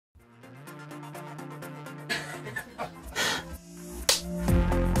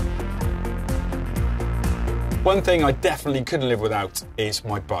One thing I definitely couldn't live without is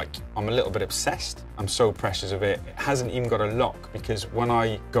my bike. I'm a little bit obsessed. I'm so precious of it. It hasn't even got a lock because when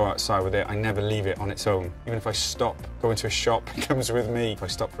I go outside with it, I never leave it on its own. Even if I stop, go into a shop, it comes with me. If I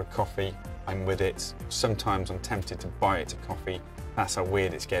stop for a coffee, I'm with it. Sometimes I'm tempted to buy it a coffee. That's how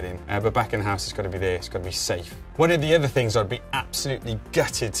weird it's getting. But back in the house, it's got to be there. It's got to be safe. One of the other things I'd be absolutely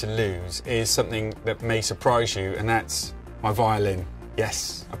gutted to lose is something that may surprise you, and that's my violin.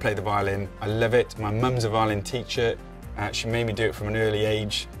 Yes, I play the violin. I love it. My mum's a violin teacher. She made me do it from an early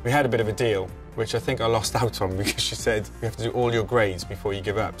age. We had a bit of a deal, which I think I lost out on because she said you have to do all your grades before you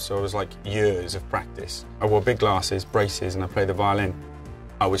give up. So it was like years of practice. I wore big glasses, braces, and I played the violin.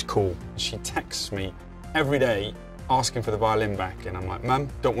 I was cool. She texts me every day asking for the violin back, and I'm like, Mum,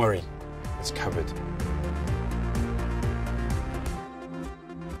 don't worry, it's covered.